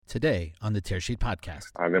today on the Tearsheet Podcast.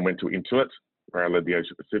 I then went to Intuit, where I led the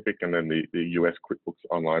Asia Pacific and then the US QuickBooks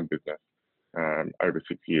Online business over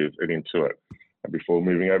 6 years at Intuit before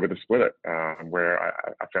moving over to Splitit, where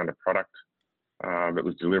I found a product that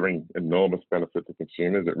was delivering enormous benefit to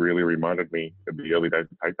consumers. It really reminded me of the early days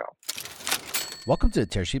of PayPal. Welcome to the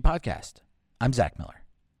Tearsheet Podcast. I'm Zach Miller.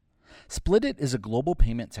 Splitit is a global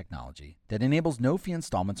payment technology that enables no-fee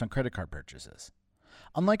installments on credit card purchases.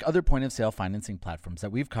 Unlike other point-of-sale financing platforms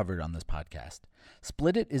that we've covered on this podcast,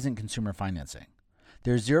 Splitit isn't consumer financing.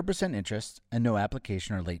 There's 0% interest and no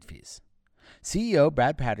application or late fees. CEO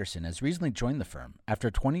Brad Patterson has recently joined the firm after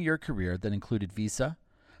a 20-year career that included Visa,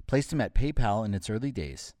 placed him at PayPal in its early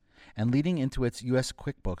days, and leading into its US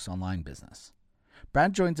QuickBooks Online business.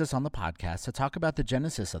 Brad joins us on the podcast to talk about the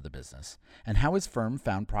genesis of the business and how his firm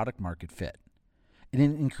found product market fit. In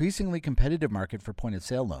an increasingly competitive market for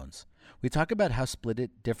point-of-sale loans, we talk about how Splitit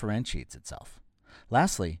differentiates itself.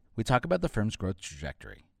 Lastly, we talk about the firm's growth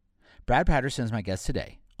trajectory. Brad Patterson is my guest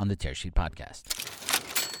today on the Tearsheet Podcast.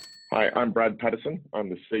 Hi, I'm Brad Patterson. I'm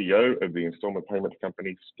the CEO of the installment payments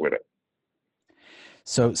company Splitit.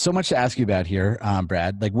 So much to ask you about here,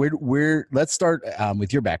 Brad. Like, let's start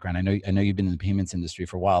with your background. I know you've been in the payments industry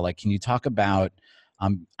for a while. Like, can you talk about?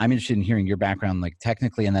 I'm interested in hearing your background, like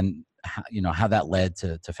technically, and then how that led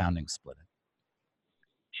to founding Splitit.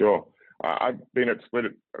 Sure. I've been at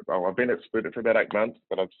Splitit for about 8 months,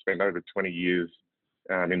 but I've spent over 20 years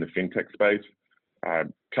in the fintech space.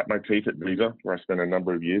 Cut my teeth at Visa, where I spent a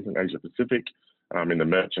number of years in Asia Pacific, in the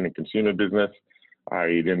merchant and consumer business.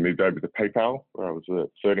 I then moved over to PayPal, where I was a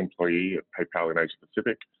third employee at PayPal in Asia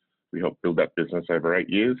Pacific. We helped build that business over 8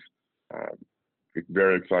 years.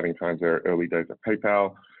 Very exciting times there, early days at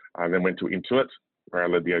PayPal. I then went to Intuit, where I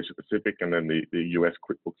led the Asia Pacific and then the US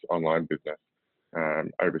QuickBooks Online business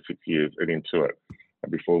over 6 years at Intuit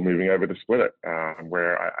before moving over to Splitit,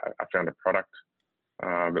 where I found a product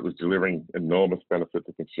that was delivering enormous benefit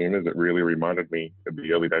to consumers. It really reminded me of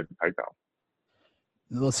the early days of PayPal.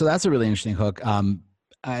 Well, so that's a really interesting hook.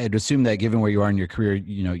 I'd assume that given where you are in your career,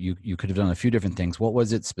 you could have done a few different things. What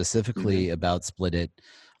was it specifically about Splitit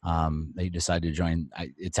that you decided to join?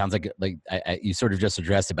 It sounds like you sort of just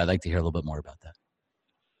addressed it, but I'd like to hear a little bit more about that.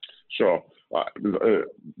 Sure.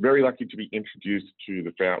 Very lucky to be introduced to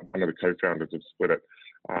one of the co-founders of Splitit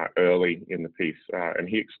early in the piece, and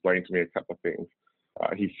he explained to me a couple of things.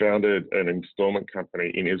 He founded an installment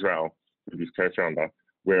company in Israel with his co-founder,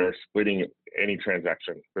 where splitting any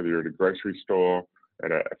transaction, whether you're at a grocery store,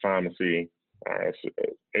 at a pharmacy,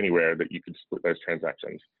 anywhere, that you could split those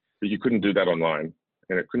transactions. But you couldn't do that online,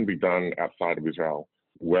 and it couldn't be done outside of Israel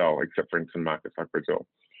well, except for in some markets like Brazil.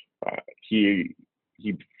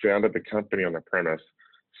 He founded the company on the premise,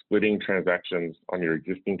 splitting transactions on your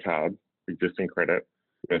existing card, existing credit,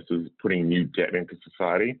 versus putting new debt into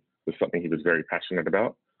society was something he was very passionate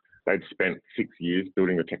about. They'd spent 6 years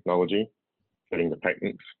building the technology, getting the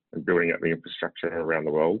patents, and building out the infrastructure around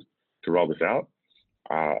the world to roll this out.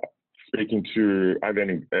 I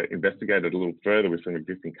then investigated a little further with some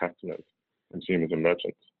existing customers, consumers and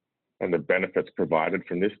merchants, and the benefits provided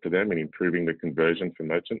from this to them in improving the conversion for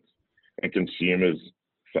merchants. And consumers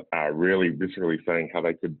are really viscerally saying how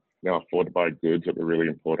they could now afford to buy goods that were really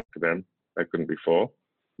important to them they couldn't before.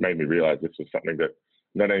 Made me realize this was something that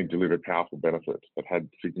not only delivered powerful benefits, but had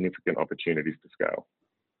significant opportunities to scale.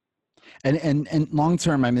 And long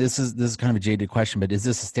term, I mean, this is kind of a jaded question, but is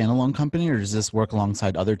this a standalone company, or does this work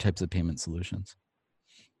alongside other types of payment solutions?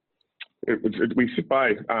 We sit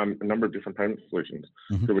by a number of different payment solutions.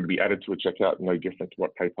 Mm-hmm. So it would be added to a checkout, no different to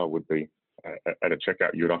what PayPal would be. At a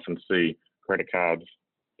checkout, you would often see credit cards,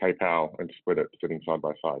 PayPal, and Splitit sitting side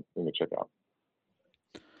by side in the checkout.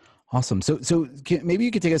 Awesome. So maybe you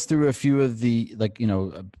could take us through a few of the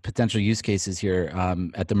potential use cases here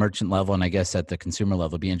at the merchant level, and I guess at the consumer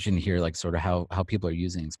level. It'd be interesting to hear sort of how people are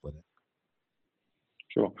using Splitit.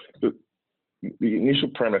 Sure. The initial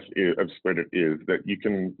premise of Splitit is that you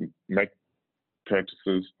can make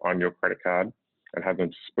purchases on your credit card and have them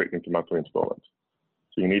split into monthly installments.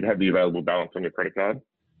 So you need to have the available balance on your credit card,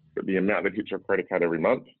 but the amount that hits your credit card every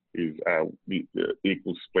month is the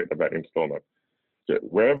equal split of that installment. So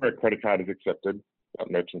wherever a credit card is accepted,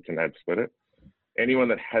 that merchant can add Splitit. Anyone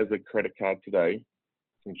that has a credit card today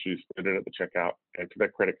can choose Splitit at the checkout, enter their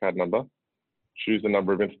credit card number, choose the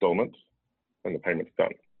number of installments, and the payment's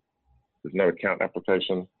done. There's no account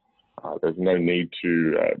application. There's no need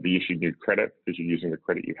to be issued new credit because you're using the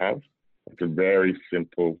credit you have. It's a very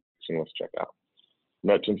simple, seamless checkout.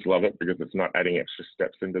 Merchants love it because it's not adding extra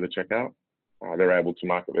steps into the checkout. They're able to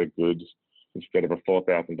market their goods. Instead of a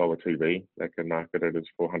 $4,000 TV, they can market it as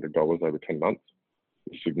 $400 over 10 months.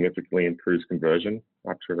 It significantly improves conversion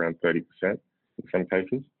up to around 30% in some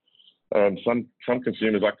cases. Some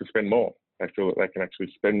consumers like to spend more. They feel that they can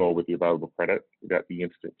actually spend more with the available credit without the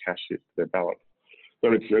instant cash hit to their balance.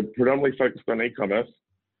 So it's predominantly focused on e-commerce.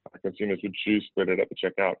 Consumers would choose Split It at the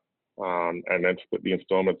checkout, and then split the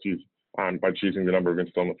installments by choosing the number of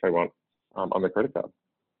installments they want on the credit card.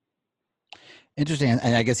 Interesting.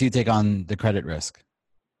 And I guess you take on the credit risk.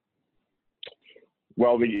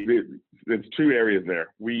 Well, there's two areas there.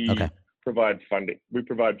 We provide funding. We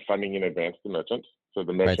provide funding in advance to merchants. So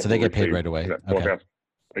the merchant right, so they get paid right away. Okay.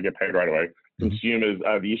 They get paid right away. Consumers,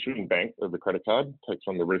 the issuing bank of the credit card takes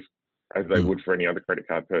on the risk as they would for any other credit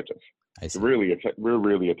card purchase. So we're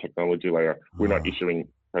really a technology layer. We're not issuing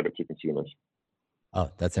credit to consumers. Oh,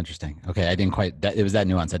 that's interesting. Okay, I didn't quite. It was that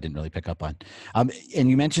nuance I didn't really pick up on. And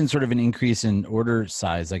you mentioned sort of an increase in order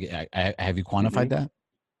size. Like, have you quantified that?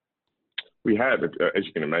 We have, as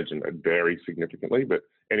you can imagine, it varies significantly, but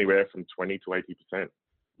anywhere from 20 to 80%.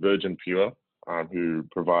 Virgin Pure, who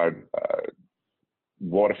provide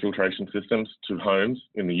water filtration systems to homes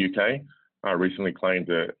in the UK, recently claimed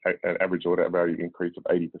an average order value increase of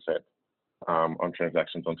 80% on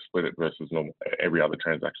transactions on Split It versus every other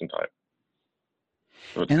transaction type.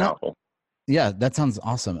 So it's powerful. Yeah, that sounds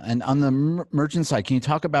awesome. And on the merchant side, can you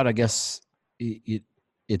talk about, I guess,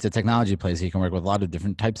 it's a technology place, so you can work with a lot of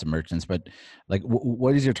different types of merchants, but like,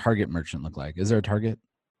 what does your target merchant look like? Is there a target?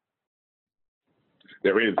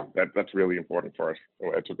 There is. That's really important for us.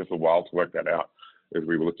 It took us a while to work that out as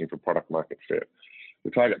we were looking for product market fit.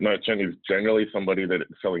 The target merchant is generally somebody that is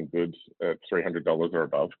selling goods at $300 or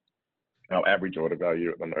above. Our average order value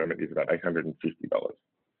at the moment is about $850,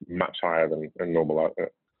 much higher than normal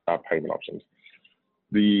payment options.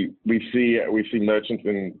 We see merchants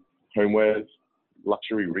in homewares,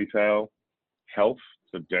 luxury retail, health,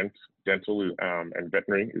 so dental and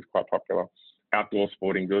veterinary is quite popular. Outdoor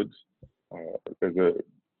sporting goods, there's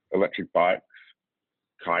electric bikes,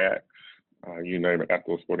 kayaks, you name it,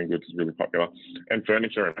 outdoor sporting goods is really popular. And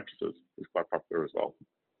furniture and mattresses is quite popular as well.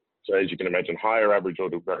 So as you can imagine, higher average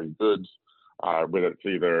order value goods, whether it's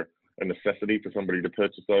either a necessity for somebody to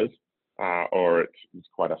purchase those, or it's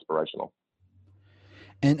quite aspirational.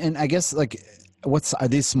 And I guess, like, are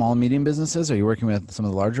these small and medium businesses? Are you working with some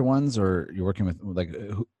of the larger ones, or you're working with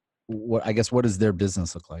what does their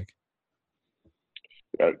business look like?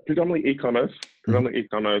 Predominantly e-commerce.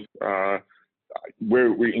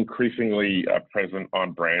 We're increasingly present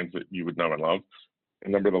on brands that you would know and love. A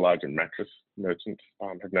number of the larger mattress merchants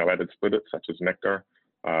have now added Split It, such as Nectar,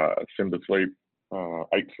 Simba Sleep,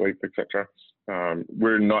 8 Sleep, etc.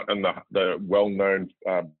 We're not in the well-known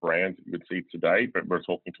brands that you would see today, but we're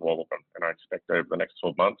talking to all of them. And I expect over the next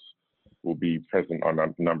 12 months, we'll be present on a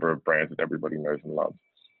number of brands that everybody knows and loves.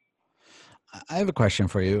 I have a question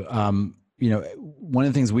for you. One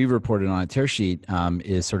of the things we've reported on a Tearsheet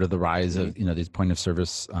is sort of the rise of, these point of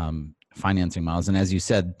service financing models. And as you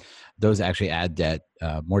said, those actually add debt,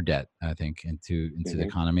 more debt, I think, into the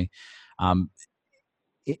economy.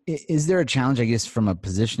 Is there a challenge, I guess, from a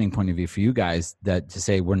positioning point of view for you guys to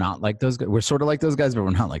say we're not like those guys? We're sort of like those guys, but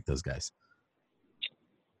we're not like those guys.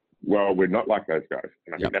 Well, we're not like those guys.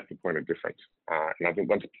 And I think that's the point of difference. And I think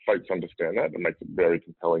once folks understand that, it makes it very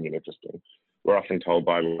compelling and interesting. We're often told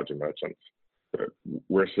by larger merchants that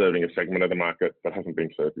we're serving a segment of the market that hasn't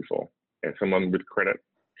been served before. And someone with credit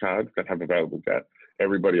cards that have available debt,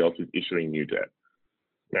 everybody else is issuing new debt.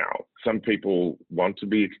 Now, some people want to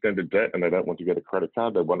be extended debt and they don't want to get a credit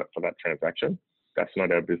card. They want it for that transaction. That's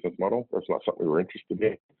not our business model. That's not something we're interested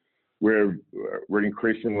in. We're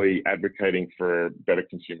increasingly advocating for better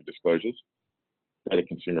consumer disclosures, better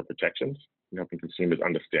consumer protections, and helping consumers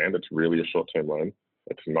understand it's really a short-term loan.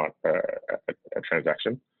 It's not a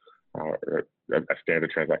transaction, a standard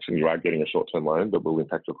transaction. You are getting a short-term loan that will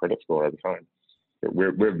impact your credit score over time.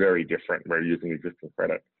 We're very different. We're using existing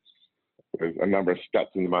credit. There's a number of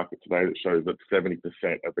stats in the market today that shows that 70%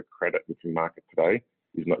 of the credit that's in market today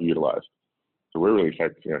is not utilized. So we're really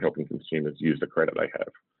focusing on helping consumers use the credit they have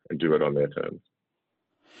and do it on their terms.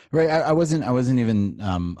 Right. I wasn't even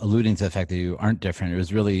alluding to the fact that you aren't different. It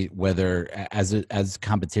was really whether as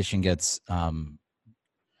competition gets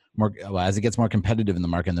as it gets more competitive in the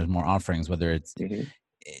market and there's more offerings, whether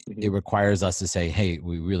it requires us to say, hey,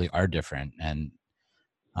 we really are different, and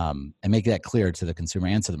make that clear to the consumer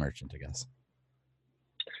and to the merchant, I guess.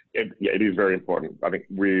 It is very important. I think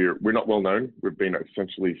we're not well known. We've been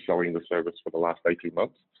essentially selling the service for the last 18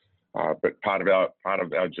 months. But part of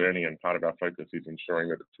our journey and part of our focus is ensuring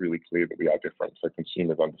that it's really clear that we are different, so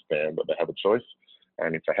consumers understand that they have a choice,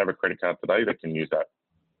 and if they have a credit card today, they can use that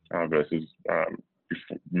versus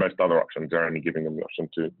most other options are only giving them the option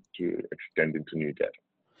to extend into new debt.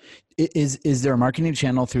 Is there a marketing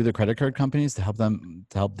channel through the credit card companies to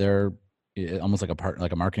help their almost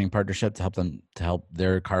like a marketing partnership to help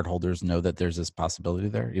their cardholders know that there's this possibility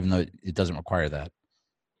there, even though it doesn't require that?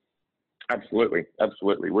 Absolutely,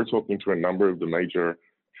 absolutely. We're talking to a number of the major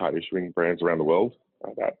card issuing brands around the world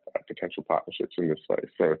about potential partnerships in this space.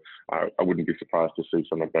 So I wouldn't be surprised to see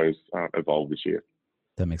some of those evolve this year.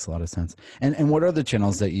 That makes a lot of sense. And what are the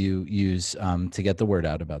channels that you use to get the word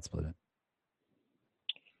out about Splitit?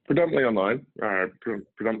 Predominantly online,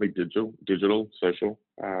 predominantly digital, social.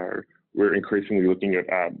 We're increasingly looking at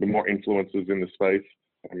the more influencers in the space,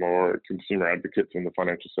 and more consumer advocates in the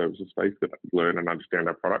financial services space that learn and understand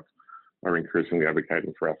our products are increasingly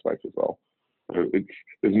advocating for our space as well. So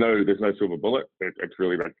there's no silver bullet. It's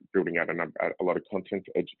really about building out a lot of content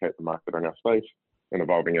to educate the market on our space and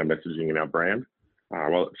evolving our messaging and our brand,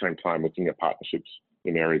 while at the same time looking at partnerships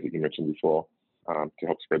in areas that you mentioned before to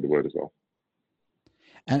help spread the word as well.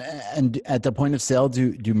 And at the point of sale,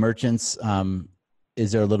 do merchants,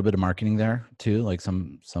 is there a little bit of marketing there too, like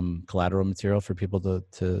some collateral material for people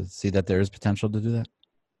to see that there is potential to do that?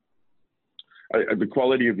 The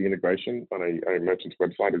quality of the integration on a merchant's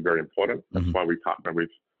website is very important. That's why we partner with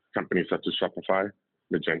companies such as Shopify,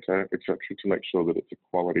 Magento, etc., to make sure that it's a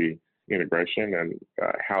quality integration, and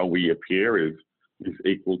how we appear is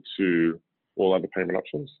equal to all other payment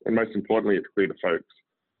options. And most importantly, it's clear to folks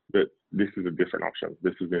that this is a different option.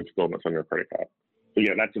 This is the installments on your credit card. So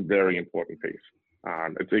yeah, that's a very important piece.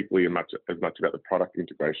 It's equally as much about the product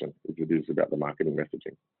integration as it is about the marketing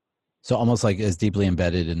messaging. So almost like as deeply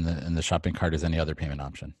embedded in the shopping cart as any other payment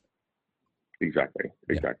option. Exactly.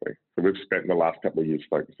 So we've spent the last couple of years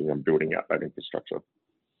focusing on building out that infrastructure.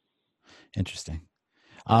 Interesting.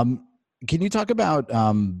 Can you talk about?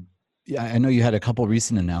 I know you had a couple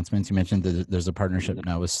recent announcements. You mentioned that there's a partnership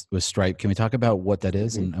now with Stripe. Can we talk about what that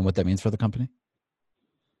is and what that means for the company?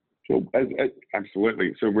 Sure,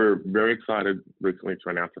 absolutely. So we're very excited recently to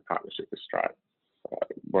announce a partnership with Stripe,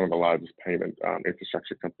 one of the largest payment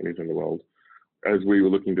infrastructure companies in the world. As we were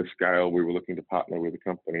looking to scale, we were looking to partner with a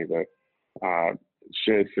company that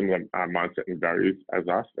shares similar mindset and values as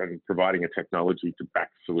us, and providing a technology to back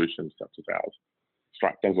solutions such as ours.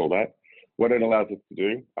 Stripe does all that. What it allows us to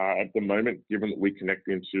do at the moment, given that we connect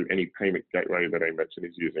into any payment gateway that a merchant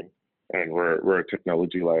is using, and we're a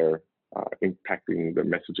technology layer impacting the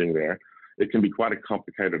messaging there, it can be quite a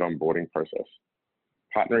complicated onboarding process.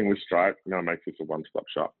 Partnering with Stripe now makes this a one-stop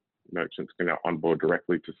shop. Merchants can now onboard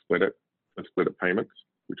directly to Splitit payments,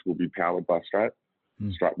 which will be powered by Stripe.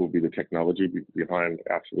 Stripe will be the technology behind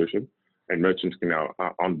our solution, and merchants can now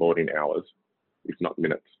onboard in hours, if not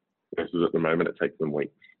minutes. Versus at the moment, it takes them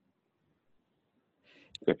weeks.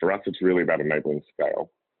 So for us, it's really about enabling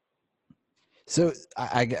scale. So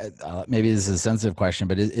maybe this is a sensitive question,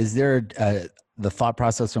 but is there the thought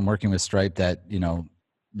process when working with Stripe that,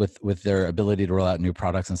 with their ability to roll out new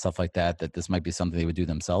products and stuff like that this might be something they would do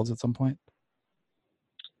themselves at some point?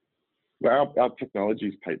 Well, our technology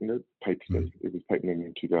is patented. It was patented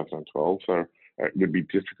in 2012, so it would be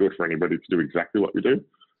difficult for anybody to do exactly what we do.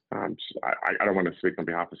 I don't want to speak on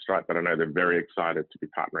behalf of Stripe, but I know they're very excited to be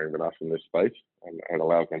partnering with us in this space, and it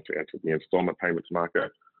allows them to enter the installment payments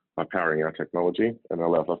market by powering our technology, and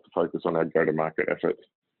allows us to focus on our go-to-market efforts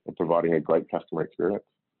and providing a great customer experience.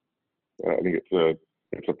 I think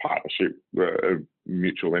it's a partnership of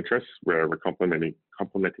mutual interests where we're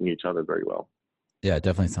complementing each other very well. Yeah, it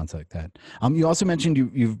definitely sounds like that. You also mentioned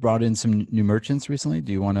you've brought in some new merchants recently.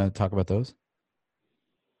 Do you want to talk about those?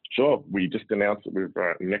 Sure. We just announced that we've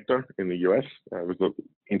Nectar in the US. It was the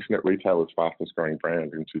internet retailer's fastest growing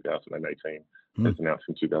brand in 2018. It was announced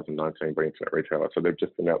in 2019 by Internet Retailer. So they've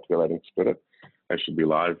just announced they're adding Splitit. They should be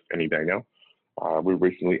live any day now. We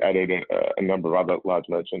recently added a number of other large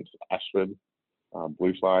merchants, Ashford,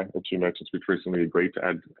 Bluefly, the two merchants which recently agreed to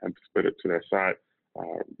add Splitit to their site.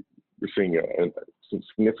 We're seeing some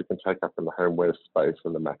significant take-up in the homeware space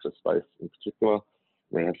and the mattress space in particular.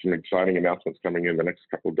 We have some exciting announcements coming in the next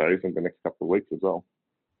couple of days and the next couple of weeks as well.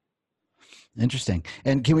 Interesting.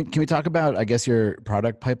 And can we talk about, I guess, your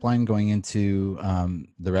product pipeline going into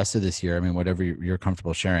the rest of this year? I mean, whatever you're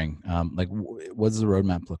comfortable sharing. What does the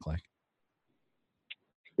roadmap look like?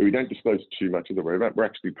 We don't disclose too much of the roadmap. We're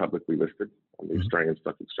actually publicly listed on the Australian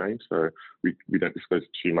Stock Exchange, so we don't disclose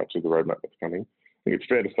too much of the roadmap that's coming. I think it's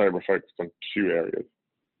fair to say we're focused on two areas.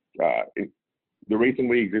 The reason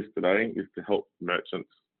we exist today is to help merchants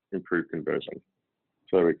improve conversion.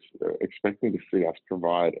 So expecting to see us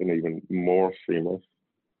provide an even more seamless,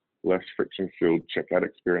 less friction-filled checkout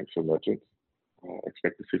experience for merchants.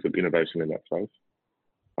 Expect to see some innovation in that space.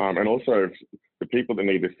 And also, the people that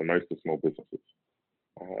need this the most are small businesses,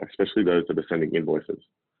 especially those that are sending invoices.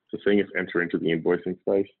 So seeing us enter into the invoicing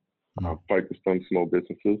space, focused on small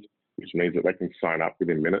businesses, which means that they can sign up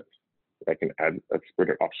within minutes. They can add a Split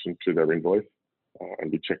It option to their invoice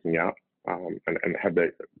and be checking out and have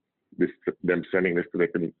them sending this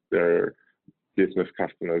to their business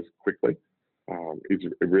customers quickly is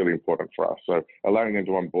really important for us. So allowing them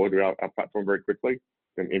to onboard our platform very quickly,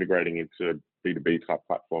 then integrating into B2B type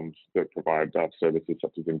platforms that provide services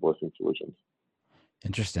such as invoicing solutions.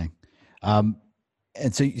 Interesting. And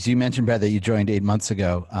so you mentioned, Brad, that you joined 8 months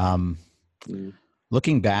ago.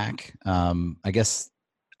 Looking back, I guess,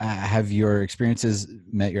 have your experiences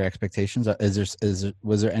met your expectations?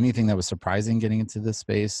 Was there anything that was surprising getting into this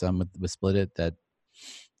space with Split It that,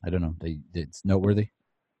 I don't know, it's noteworthy?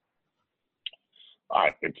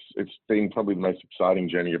 It's been probably the most exciting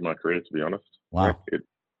journey of my career, to be honest. Wow.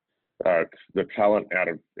 The talent out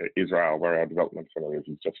of Israel, where our development center is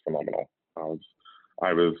just phenomenal.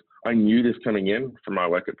 I knew this coming in from my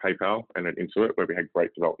work at PayPal and at Intuit, where we had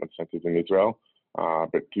great development centers in Israel.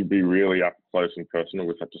 But to be really up close and personal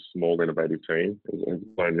with such a small, innovative team has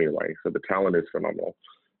blown me away. So the talent is phenomenal.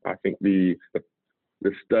 I think the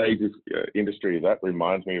stage industry that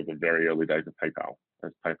reminds me of the very early days of PayPal,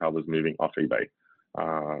 as PayPal was moving off eBay.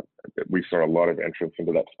 We saw a lot of entrance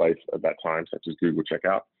into that space at that time, such as Google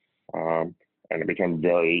Checkout, and it became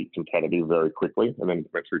very competitive very quickly, and then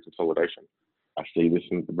went through consolidation. I see this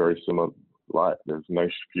in a very similar light. There's no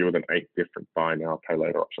fewer than 8 different buy now, pay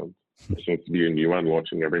later options. There seems to be a new one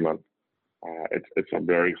launching every month. It's a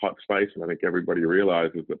very hot space, and I think everybody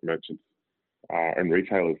realizes that merchants and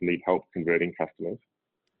retailers need help converting customers.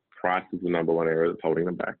 Price is the number one area that's holding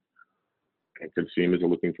them back, and consumers are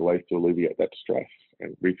looking for ways to alleviate that stress.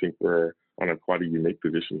 And we think we're on quite a unique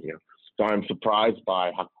position here. So I'm surprised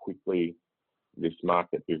by how quickly this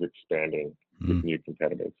market is expanding with new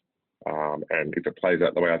competitors. And if it plays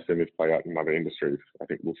out the way I've seen this play out in other industries, I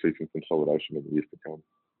think we'll see some consolidation in the years to come.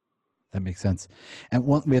 That makes sense. And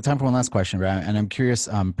we have time for one last question, Brad. And I'm curious,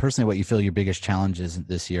 personally, what you feel your biggest challenge is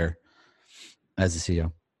this year as a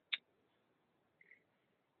CEO.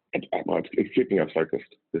 It's keeping us focused.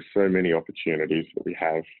 There's so many opportunities that we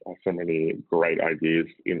have, so many great ideas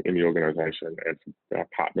in the organization, and our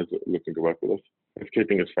partners that are looking to work with us. It's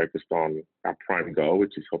keeping us focused on our prime goal,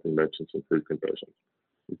 which is helping merchants improve conversion.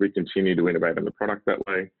 If we continue to innovate in the product that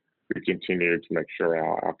way, we continue to make sure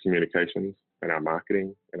our communications and our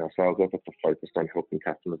marketing and our sales efforts are focused on helping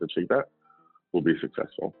customers achieve that, we'll be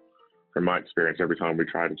successful. From my experience, every time we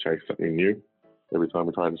try to chase something new, every time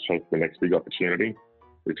we try to chase the next big opportunity,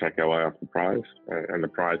 we take our eye off the prize, and the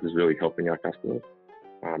prize is really helping our customers.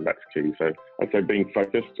 That's key. So I'd say being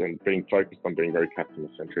focused on being very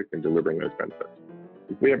customer-centric and delivering those benefits.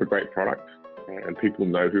 If we have a great product and people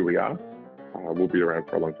know who we are, we'll be around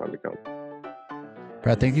for a long time to come.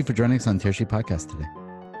 Brad, thank you for joining us on the Tearsheet Podcast today.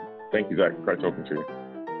 Thank you, Zach. Great talking to you.